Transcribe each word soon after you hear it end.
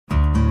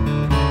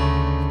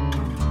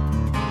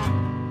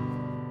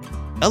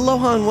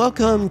Aloha and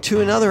welcome to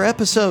another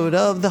episode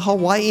of the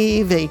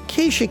Hawaii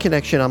Vacation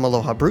Connection. I'm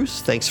Aloha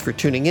Bruce. Thanks for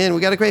tuning in.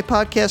 We got a great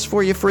podcast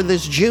for you for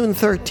this June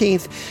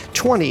 13th,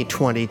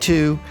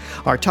 2022.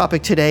 Our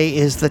topic today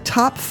is the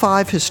top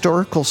 5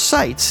 historical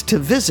sites to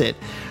visit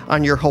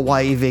on your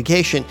Hawaii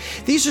vacation.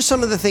 These are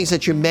some of the things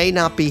that you may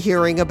not be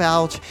hearing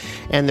about,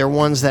 and they're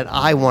ones that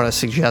I want to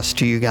suggest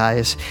to you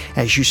guys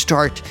as you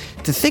start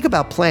to think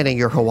about planning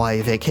your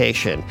Hawaii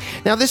vacation.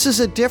 Now, this is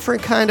a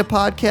different kind of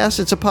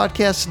podcast. It's a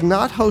podcast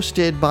not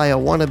hosted by a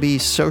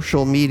wannabe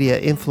social media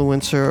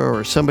influencer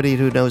or somebody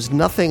who knows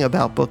nothing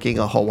about booking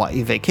a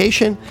Hawaii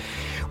vacation.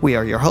 We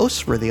are your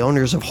hosts. We're the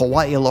owners of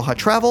Hawaii Aloha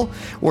Travel.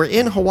 We're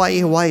in Hawaii,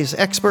 Hawaii's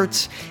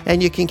experts,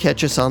 and you can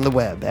catch us on the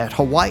web at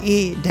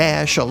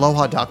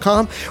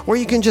hawaii-aloha.com, or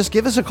you can just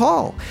give us a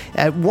call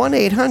at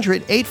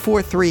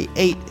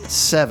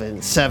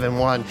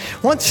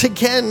 1-800-843-8771. Once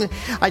again,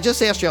 I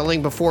just asked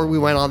Yaling before we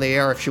went on the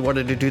air if she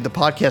wanted to do the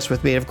podcast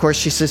with me, and of course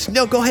she says,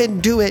 no, go ahead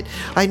and do it.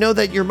 I know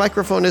that your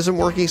microphone isn't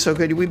working so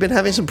good. We've been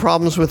having some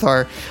problems with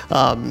our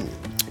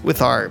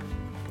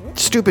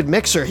stupid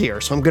mixer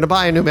here, so I'm going to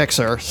buy a new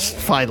mixer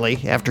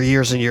finally after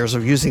years and years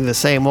of using the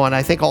same one.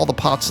 I think all the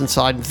pots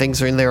inside and things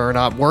in there are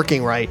not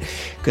working right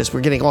because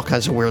we're getting all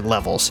kinds of weird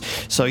levels.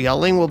 So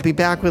Yaling will be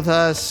back with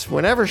us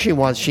whenever she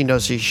wants. She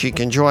knows she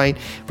can join,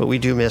 but we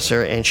do miss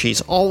her, and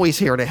she's always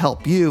here to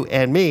help you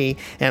and me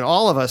and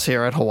all of us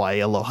here at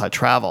Hawaii Aloha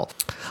Travel.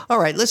 All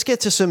right, let's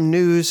get to some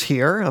news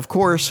here. Of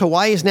course,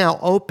 Hawaii is now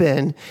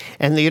open,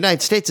 and the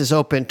United States is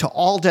open to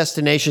all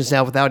destinations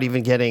now without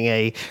even getting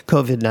a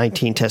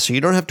COVID-19 test, so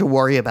you don't have to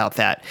worry about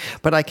that.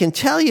 But I can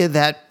tell you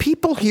that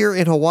people here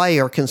in Hawaii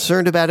are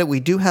concerned about it.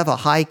 We do have a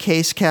high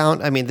case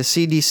count. I mean, the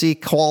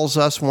CDC calls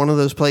us one of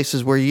those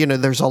places where,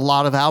 there's a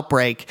lot of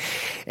outbreak.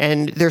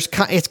 And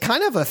it's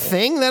kind of a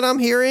thing that I'm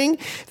hearing,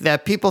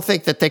 that people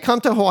think that they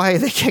come to Hawaii,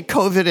 they get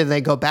COVID, and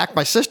they go back.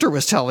 My sister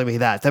was telling me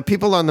that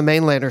people on the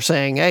mainland are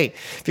saying, hey,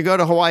 if you go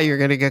to Hawaii, you're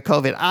going to get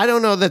COVID. I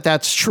don't know that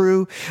that's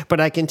true, but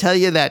I can tell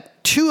you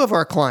that 2 of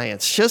our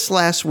clients just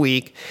last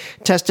week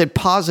tested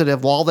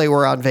positive while they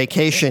were on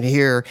vacation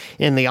here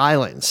in the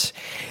islands.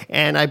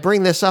 And I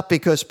bring this up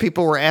because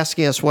people were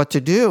asking us what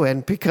to do,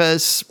 and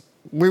because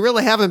we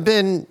really haven't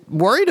been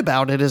worried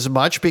about it as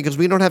much because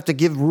we don't have to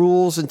give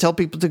rules and tell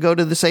people to go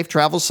to the safe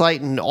travel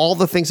site and all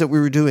the things that we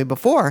were doing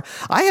before.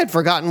 I had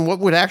forgotten what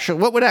would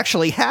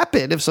actually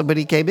happen if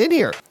somebody came in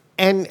here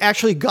and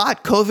actually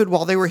got COVID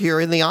while they were here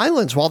in the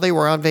islands, while they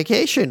were on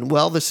vacation.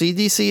 Well, the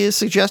CDC is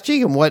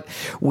suggesting, and what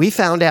we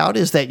found out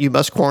is that you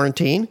must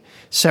quarantine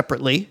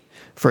separately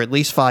for at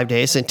least 5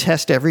 days and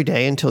test every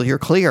day until you're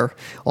clear.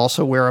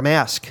 Also wear a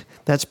mask.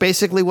 That's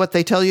basically what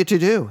they tell you to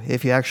do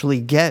if you actually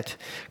get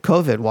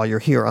COVID while you're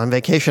here on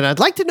vacation. I'd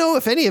like to know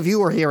if any of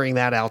you are hearing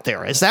that out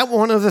there. Is that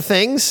one of the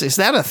things? Is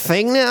that a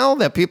thing now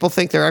that people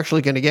think they're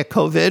actually going to get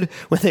COVID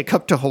when they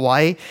come to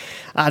Hawaii?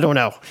 I don't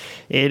know.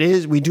 It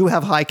is. We do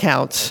have high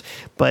counts,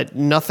 but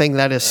nothing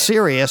that is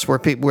serious where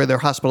their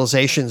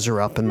hospitalizations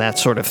are up and that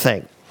sort of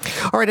thing.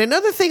 All right,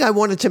 another thing I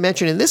wanted to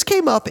mention, and this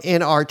came up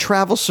in our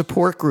travel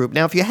support group.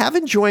 Now, if you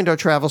haven't joined our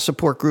travel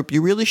support group,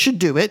 you really should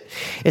do it.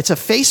 It's a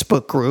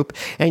Facebook group,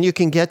 and you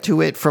can get to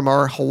it from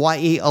our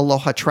Hawaii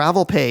Aloha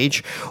Travel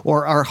page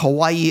or our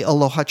Hawaii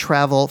Aloha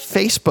Travel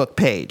Facebook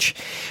page.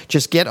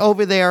 Just get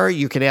over there.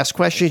 You can ask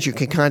questions. You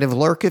can kind of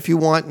lurk if you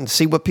want and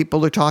see what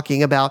people are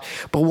talking about.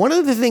 But one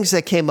of the things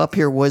that came up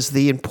here was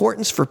the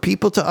importance for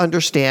people to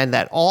understand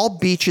that all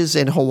beaches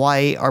in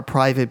Hawaii are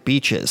private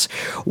beaches.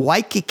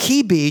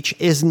 Waikiki Beach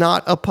is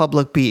not a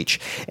public beach,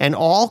 and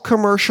all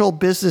commercial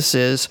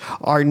businesses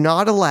are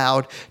not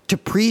allowed to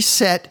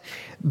preset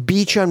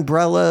beach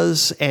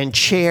umbrellas and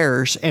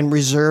chairs and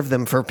reserve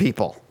them for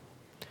people.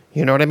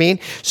 You know what I mean?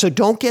 So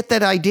don't get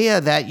that idea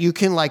that you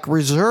can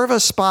reserve a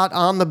spot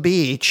on the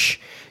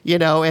beach,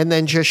 and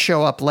then just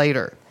show up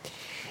later.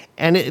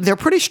 And they're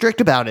pretty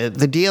strict about it.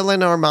 The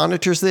DLNR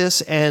monitors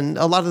this, and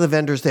a lot of the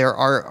vendors there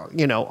are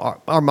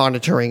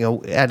monitoring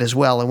it as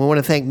well. And we want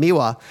to thank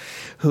Miwa,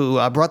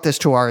 who brought this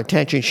to our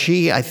attention.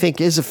 She, I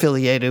think, is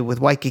affiliated with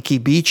Waikiki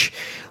Beach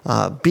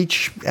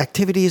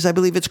Activities, I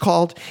believe it's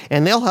called,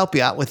 and they'll help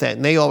you out with it,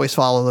 and they always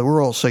follow the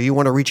rules. So you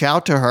want to reach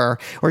out to her,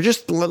 or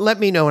just let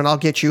me know, and I'll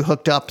get you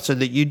hooked up so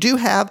that you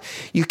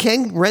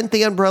can rent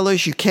the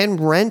umbrellas, you can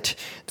rent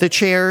the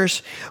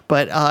chairs,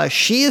 but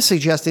she is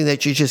suggesting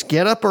that you just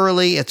get up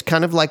early. It's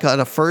kind of like on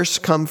a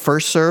first come,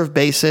 first serve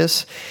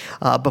basis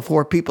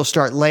before people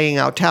start laying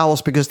out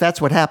towels, because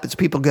that's what happens.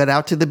 People get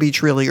out to the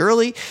beach really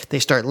early. They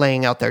start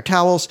laying out their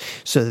towels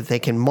so that they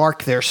can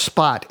mark their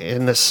spot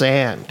in the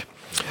sand.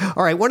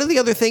 All right, one of the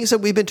other things that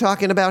we've been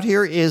talking about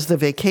here is the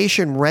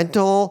vacation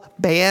rental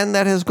ban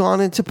that has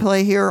gone into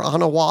play here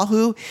on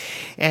Oahu.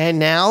 And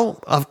now,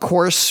 of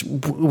course,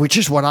 which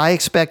is what I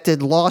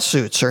expected,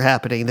 lawsuits are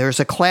happening. There's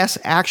a class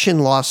action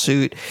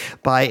lawsuit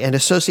by an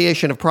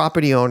association of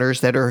property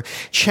owners that are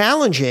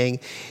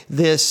challenging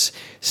this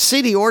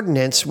city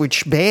ordinance,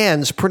 which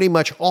bans pretty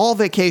much all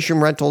vacation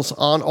rentals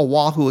on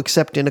Oahu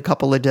except in a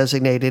couple of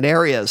designated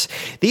areas.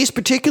 These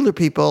particular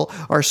people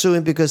are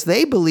suing because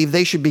they believe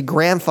they should be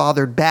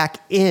grandfathered back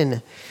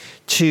in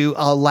to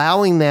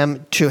allowing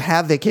them to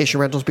have vacation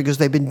rentals because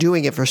they've been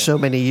doing it for so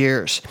many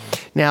years.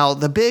 Now,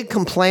 the big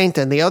complaint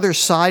and the other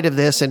side of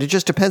this, and it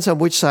just depends on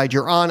which side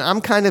you're on.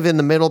 I'm kind of in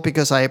the middle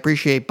because I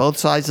appreciate both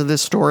sides of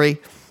this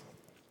story.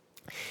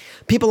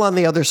 People on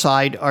the other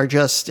side are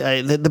just,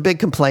 the big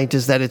complaint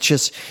is that it's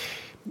just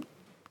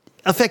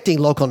affecting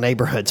local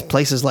neighborhoods,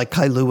 places like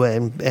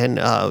Kailua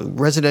and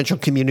residential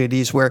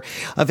communities where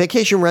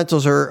vacation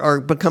rentals are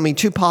becoming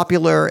too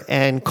popular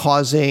and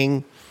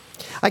causing,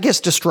 I guess,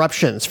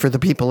 disruptions for the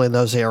people in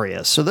those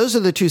areas. So those are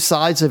the two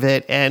sides of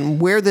it. And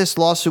where this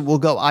lawsuit will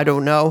go, I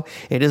don't know.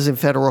 It is in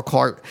federal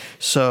court,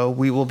 so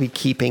we will be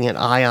keeping an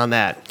eye on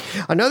that.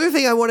 Another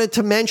thing I wanted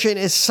to mention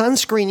is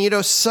sunscreen. You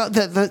know,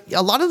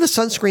 a lot of the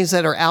sunscreens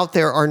that are out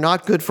there are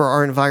not good for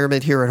our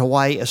environment here in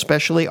Hawaii,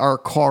 especially our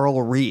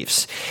coral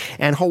reefs.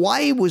 And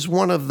Hawaii was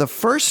one of the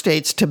first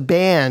states to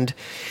ban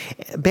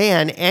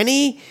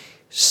any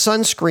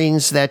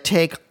sunscreens that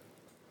take,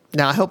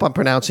 now, I hope I'm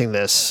pronouncing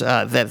this,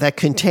 that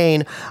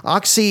contain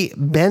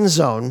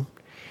oxybenzone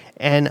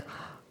and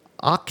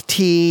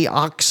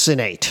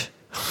octioxanate.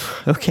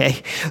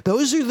 Okay,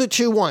 those are the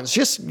two ones.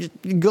 Just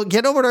go,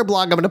 get over to our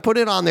blog. I'm going to put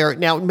it on there.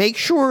 Now, make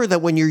sure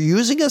that when you're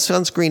using a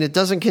sunscreen, it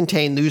doesn't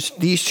contain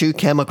these two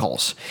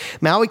chemicals.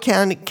 Maui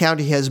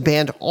County has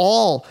banned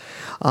all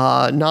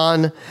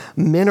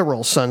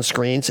non-mineral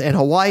sunscreens, and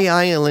Hawaii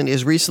Island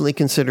is recently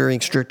considering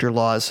stricter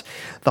laws.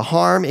 The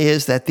harm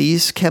is that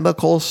these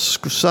chemical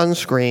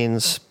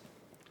sunscreens,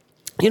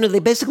 you know, they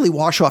basically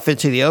wash off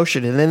into the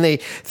ocean, and then they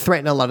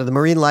threaten a lot of the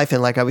marine life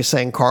and, like I was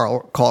saying,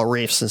 coral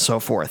reefs and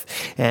so forth.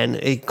 And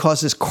it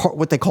causes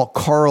what they call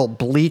coral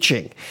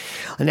bleaching.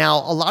 Now,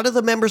 a lot of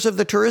the members of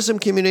the tourism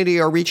community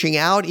are reaching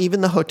out.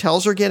 Even the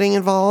hotels are getting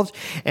involved,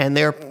 and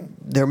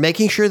they're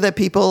making sure that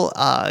people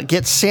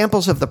get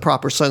samples of the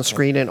proper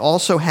sunscreen and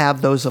also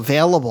have those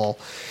available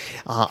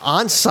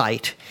on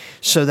site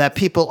so that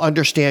people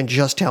understand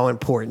just how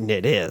important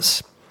it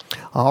is.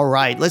 All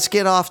right, let's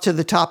get off to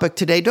the topic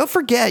today. Don't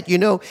forget,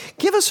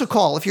 give us a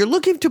call. If you're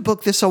looking to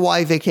book this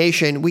Hawaii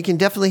vacation, we can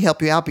definitely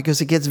help you out because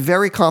it gets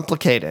very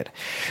complicated,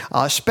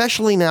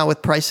 especially now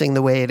with pricing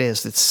the way it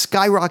is. It's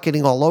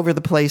skyrocketing all over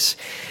the place.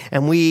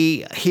 And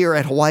we here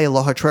at Hawaii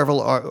Aloha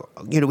Travel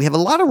we have a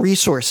lot of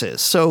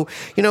resources. So,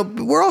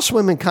 we're all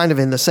swimming kind of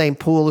in the same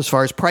pool as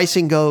far as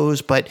pricing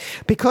goes. But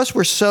because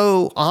we're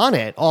so on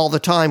it all the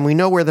time, we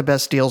know where the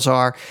best deals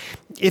are.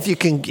 If you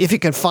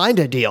can find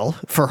a deal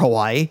for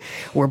Hawaii,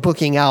 we're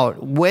booking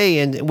out way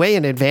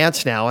in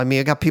advance now. I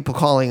mean, I got people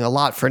calling a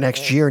lot for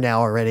next year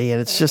now already,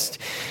 and it's just,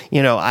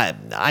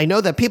 I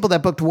know that people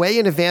that booked way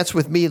in advance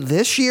with me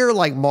this year,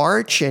 like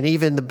March and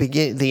even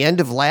the end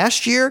of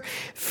last year,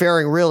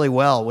 faring really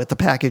well with the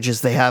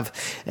packages they have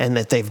and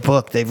that they've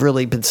booked. They've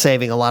really been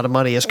saving a lot of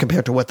money as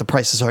compared to what the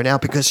prices are now,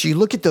 because you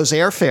look at those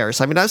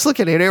airfares. I mean, I was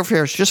looking at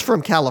airfares just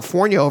from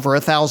California over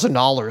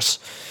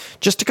 $1,000.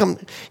 Just to come,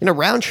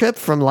 round trip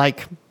from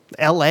like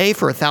LA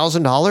for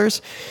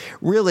 $1,000,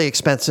 really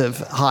expensive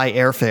high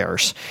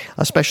airfares,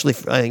 especially,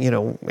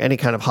 any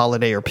kind of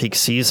holiday or peak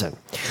season.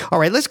 All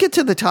right, let's get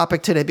to the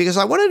topic today because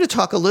I wanted to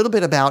talk a little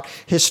bit about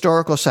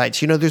historical sites.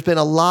 There's been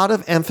a lot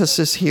of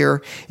emphasis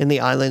here in the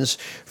islands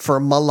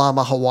for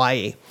Malama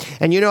Hawaii.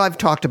 And, I've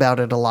talked about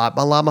it a lot.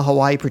 Malama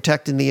Hawaii,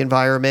 protecting the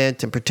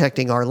environment and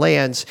protecting our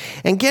lands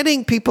and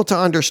getting people to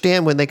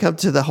understand when they come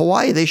to the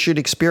Hawaii, they should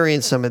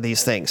experience some of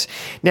these things.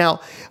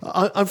 Now,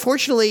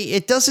 unfortunately,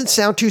 it doesn't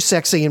sound too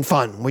sexy and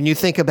fun when you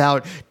think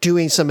about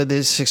doing some of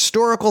these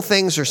historical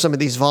things or some of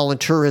these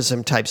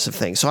volunteerism types of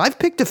things. So I've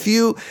picked a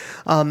few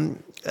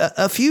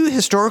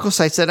historical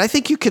sites that I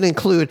think you can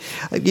include.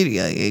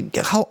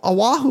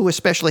 Oahu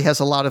especially has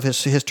a lot of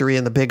history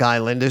in the Big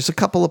Island. There's a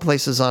couple of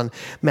places on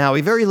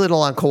Maui, very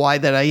little on Kauai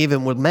that I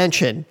even would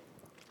mention.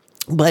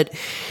 But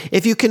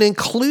if you can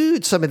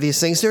include some of these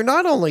things, they're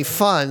not only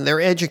fun,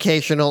 they're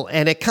educational,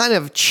 and it kind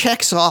of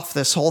checks off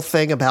this whole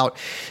thing about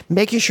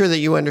making sure that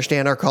you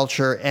understand our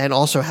culture and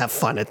also have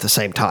fun at the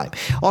same time.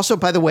 Also,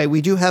 by the way,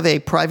 we do have a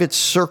private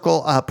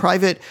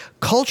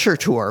culture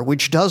tour,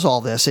 which does all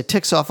this. It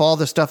ticks off all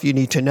the stuff you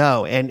need to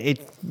know, and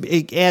it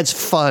adds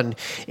fun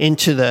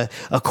into the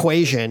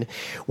equation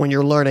when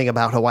you're learning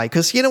about Hawaii.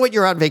 Because you know what,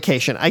 you're on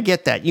vacation. I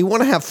get that. You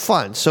want to have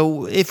fun.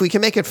 So if we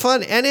can make it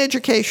fun and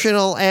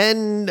educational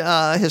and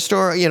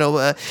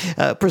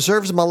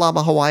preserves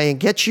Malama Hawaii and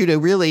gets you to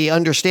really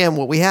understand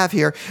what we have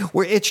here,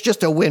 where it's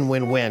just a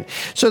win-win-win.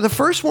 So the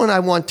first one I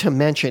want to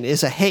mention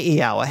is a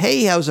heiau. A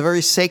heiau is a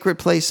very sacred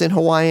place in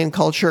Hawaiian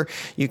culture.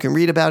 You can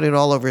read about it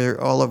all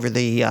over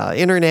the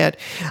internet.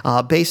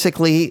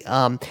 Basically,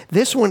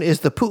 this one is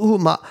the Pu'u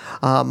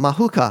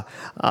Mahuka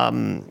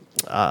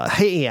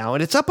heiau,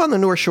 and it's up on the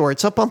North Shore.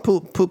 It's up on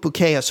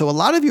Pupukea. So a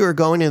lot of you are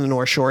going in the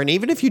North Shore, and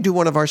even if you do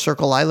one of our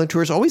Circle Island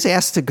tours, always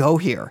ask to go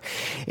here.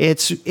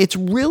 It's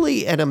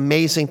really an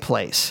amazing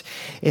place.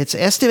 It's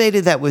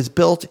estimated that it was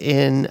built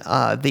in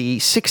the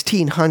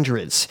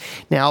 1600s.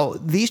 Now,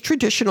 these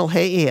traditional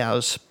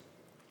heiaus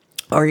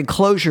are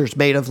enclosures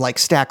made of like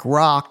stacked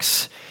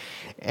rocks,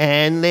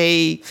 and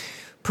they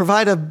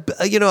provide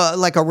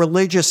a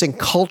religious and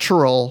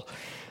cultural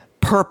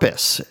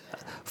purpose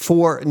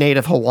for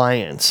Native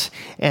Hawaiians.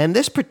 And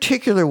this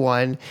particular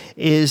one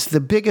is the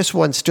biggest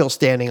one still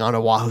standing on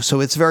Oahu,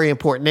 so it's very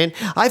important. And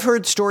I've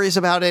heard stories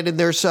about it, and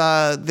there's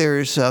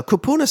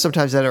kupuna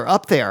sometimes that are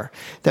up there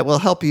that will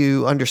help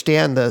you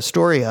understand the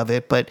story of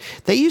it. But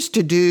they used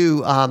to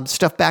do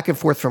stuff back and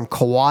forth from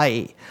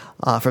Kauai.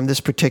 From this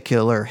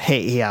particular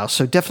heiau,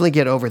 so definitely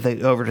get over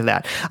to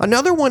that.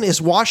 Another one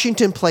is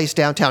Washington Place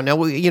downtown. Now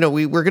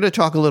we're going to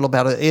talk a little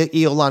about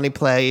Iolani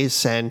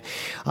Place and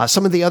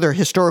some of the other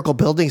historical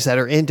buildings that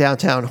are in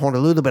downtown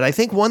Honolulu, but I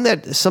think one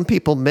that some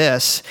people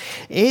miss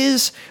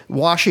is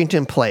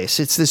Washington Place.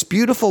 It's this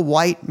beautiful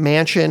white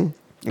mansion.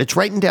 It's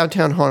right in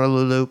downtown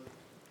Honolulu.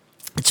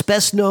 It's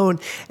best known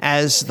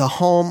as the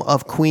home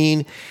of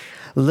Queen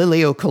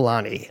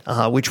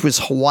Liliuokalani, which was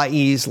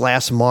Hawaii's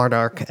last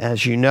monarch,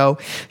 as you know.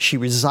 She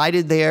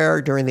resided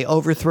there during the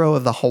overthrow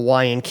of the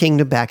Hawaiian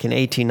kingdom back in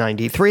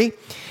 1893,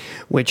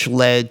 which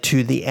led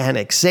to the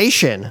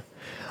annexation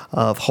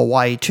of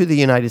Hawaii to the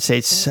United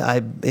States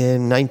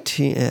in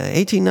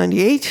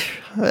 1898.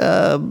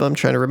 I'm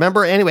trying to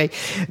remember. Anyway,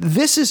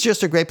 this is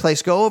just a great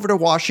place. Go over to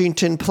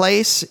Washington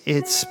Place.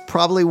 It's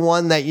probably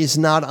one that is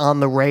not on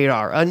the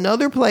radar.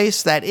 Another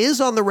place that is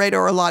on the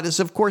radar a lot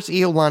is, of course,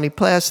 Iolani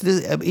Place.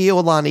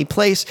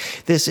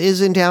 This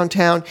is in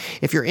downtown.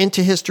 If you're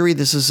into history,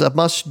 this is a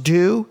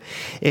must-do.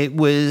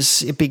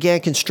 It began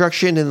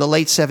construction in the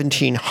late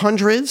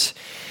 1700s.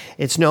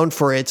 It's known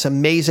for its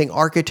amazing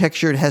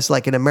architecture. It has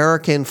like an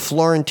American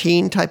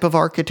Florentine type of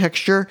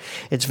architecture.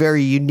 It's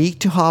very unique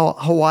to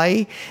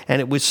Hawaii, and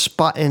it was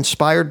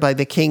inspired by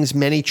the king's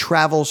many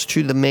travels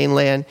to the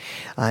mainland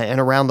and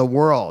around the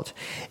world.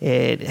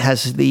 It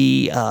has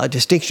the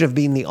distinction of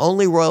being the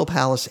only royal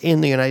palace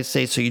in the United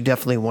States, so you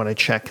definitely want to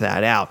check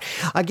that out.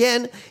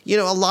 Again,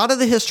 a lot of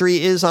the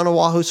history is on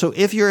Oahu, so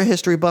if you're a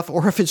history buff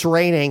or if it's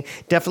raining,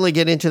 definitely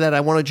get into that. I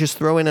want to just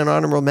throw in an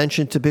honorable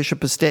mention to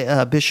Bishop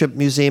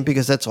Museum,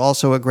 because that's also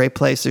a great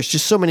place. There's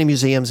just so many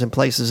museums and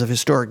places of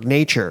historic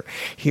nature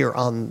here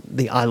on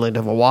the island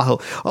of Oahu.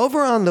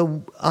 Over on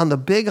the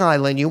Big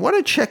Island, you want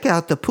to check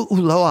out the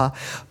Pu'uloa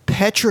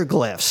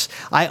petroglyphs.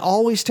 I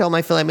always tell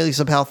my families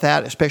about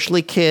that,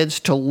 especially kids,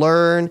 to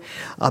learn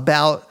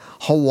about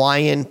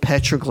Hawaiian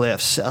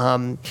petroglyphs.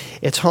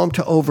 It's home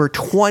to over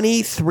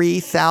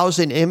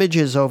 23,000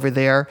 images over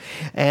there,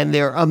 and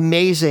they're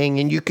amazing.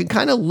 And you can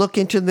kind of look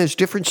into them. There's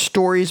different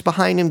stories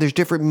behind them. There's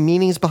different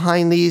meanings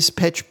behind these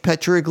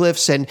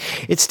petroglyphs, and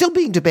it's still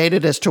being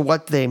debated as to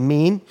what they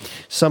mean.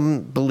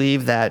 Some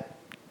believe that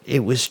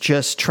it was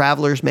just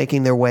travelers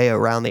making their way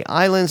around the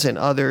islands, and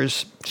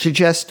others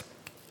suggest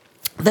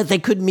that they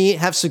could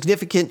have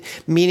significant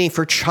meaning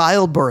for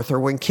childbirth or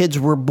when kids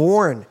were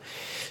born.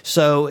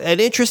 So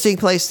an interesting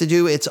place to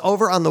do. It's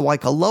over on the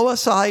Waikoloa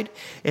side.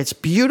 It's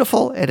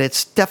beautiful, and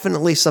it's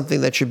definitely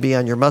something that should be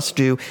on your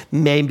must-do,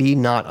 maybe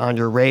not on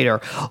your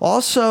radar.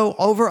 Also,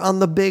 over on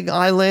the Big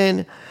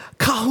Island,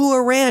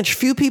 Kahua Ranch.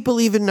 Few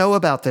people even know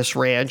about this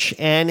ranch,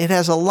 and it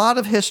has a lot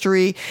of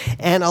history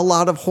and a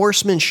lot of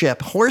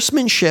horsemanship.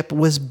 Horsemanship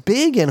was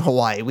big in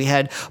Hawaii. We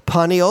had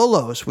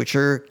Paneolos, which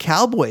are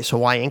cowboys,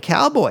 Hawaiian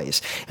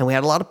cowboys, and we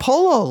had a lot of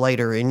polo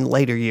in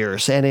later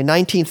years. And in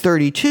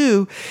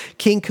 1932,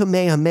 King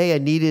Kamehameha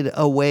needed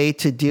a way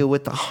to deal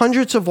with the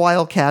hundreds of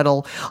wild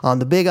cattle on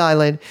the Big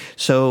Island,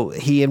 so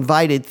he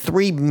invited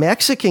 3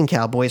 Mexican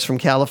cowboys from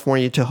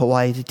California to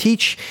Hawaii to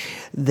teach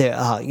the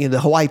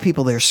Hawaii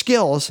people their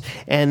skills,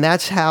 and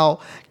that's how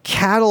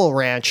cattle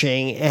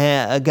ranching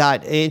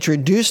got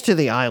introduced to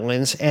the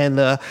islands. And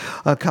the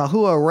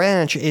Kahua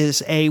Ranch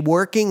is a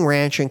working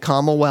ranch in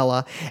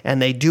Kamawela,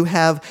 and they do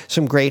have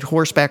some great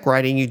horseback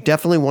riding. You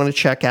definitely want to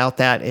check out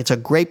that. It's a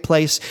great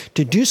place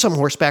to do some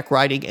horseback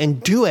riding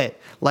and do it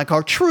like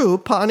our true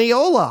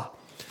Paniolo.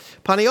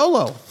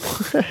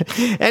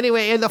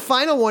 Anyway, and the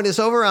final one is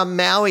over on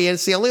Maui, and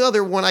it's the only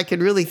other one I can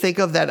really think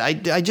of that I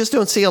just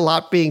don't see a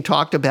lot being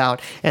talked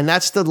about, and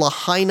that's the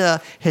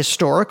Lahaina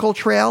Historical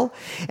Trail.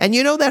 And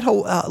you know that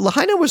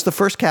Lahaina was the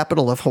first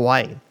capital of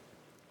Hawaii.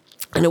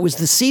 And it was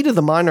the seat of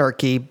the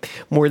monarchy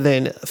more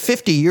than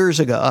 50 years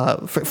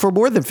ago, for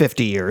more than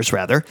 50 years,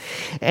 rather.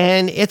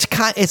 And it's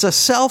a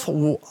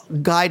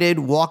self-guided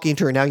walking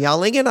tour. Now,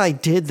 Yaling and I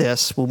did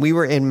this when we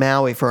were in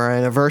Maui for our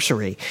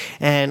anniversary.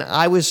 And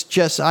I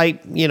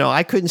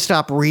couldn't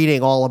stop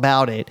reading all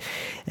about it.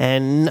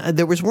 And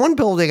there was one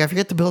building, I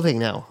forget the building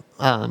now.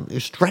 It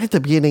was right at the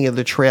beginning of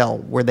the trail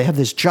where they have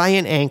this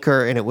giant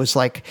anchor, and it was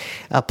like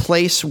a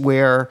place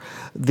where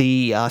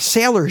the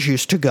sailors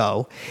used to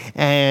go,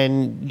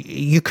 and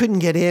you couldn't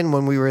get in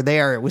when we were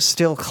there. It was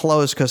still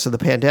closed because of the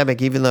pandemic,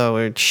 even though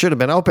it should have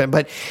been open.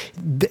 But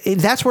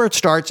that's where it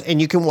starts, and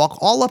you can walk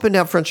all up and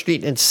down Front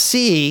Street and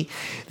see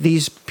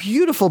these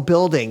beautiful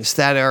buildings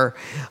that are,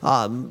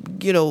 part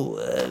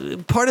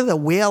of the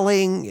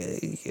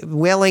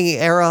whaling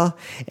era,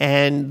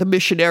 and the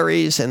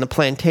missionaries and the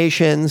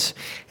plantations.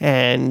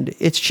 and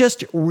it's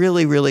just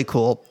really, really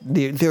cool.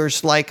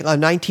 There's like a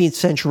 19th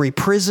century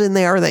prison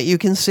there that you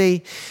can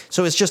see.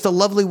 So it's just a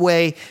lovely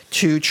way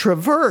to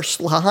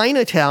traverse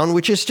Lahaina town,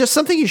 which is just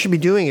something you should be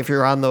doing if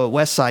you're on the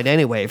west side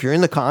anyway. If you're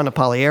in the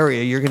Ka'anapali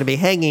area, you're going to be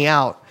hanging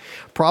out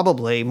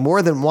probably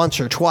more than once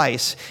or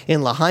twice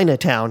in Lahaina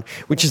town,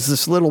 which is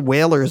this little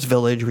whalers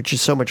village, which is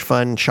so much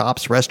fun.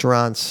 Shops,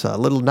 restaurants,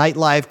 little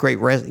nightlife,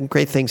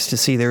 great things to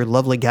see there,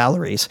 lovely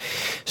galleries.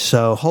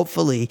 So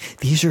hopefully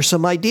these are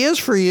some ideas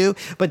for you.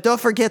 But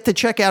don't forget to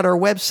check out our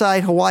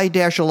website,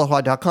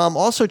 hawaii-aloha.com.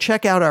 Also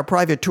check out our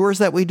private tours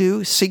that we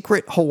do,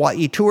 Secret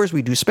Hawaii Tours.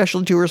 We do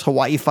special tours,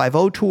 Hawaii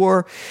 5-0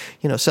 tour,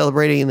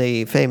 celebrating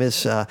the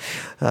famous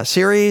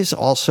series.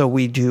 Also,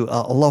 we do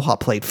Aloha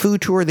Plate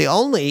Food Tour, the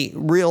only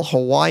real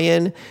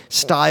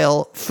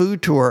Hawaiian-style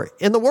food tour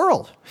in the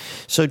world.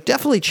 So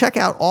definitely check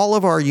out all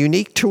of our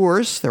unique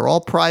tours. They're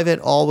all private,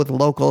 all with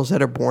locals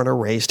that are born or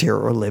raised here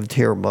or lived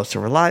here most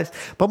of our lives.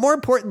 But more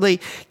importantly,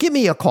 give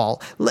me a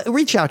call.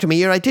 Reach out to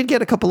me. I did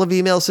get a couple of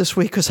emails this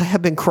week because I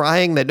have been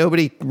crying that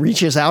nobody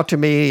reaches out to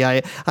me.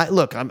 I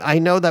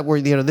know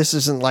that this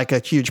isn't like a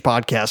huge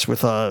podcast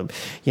with a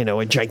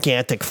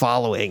gigantic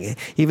following.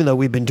 Even though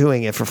we've been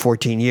doing it for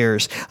 14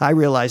 years, I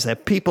realize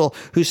that people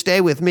who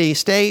stay with me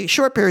stay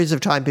short periods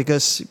of time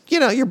because,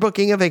 you're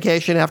booking a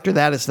vacation. After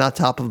that, it's not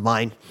top of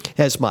mind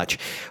as much.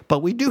 But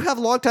we do have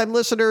longtime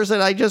listeners,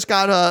 and I just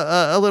got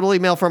a little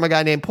email from a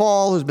guy named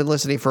Paul who's been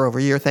listening for over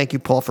a year. Thank you,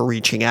 Paul, for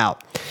reaching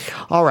out.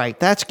 All right,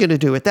 that's going to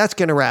do it. That's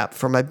going to wrap.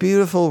 For my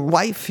beautiful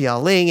wife,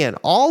 Yaling, and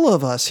all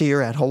of us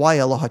here at Hawaii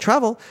Aloha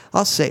Travel,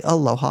 I'll say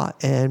aloha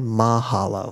and mahalo.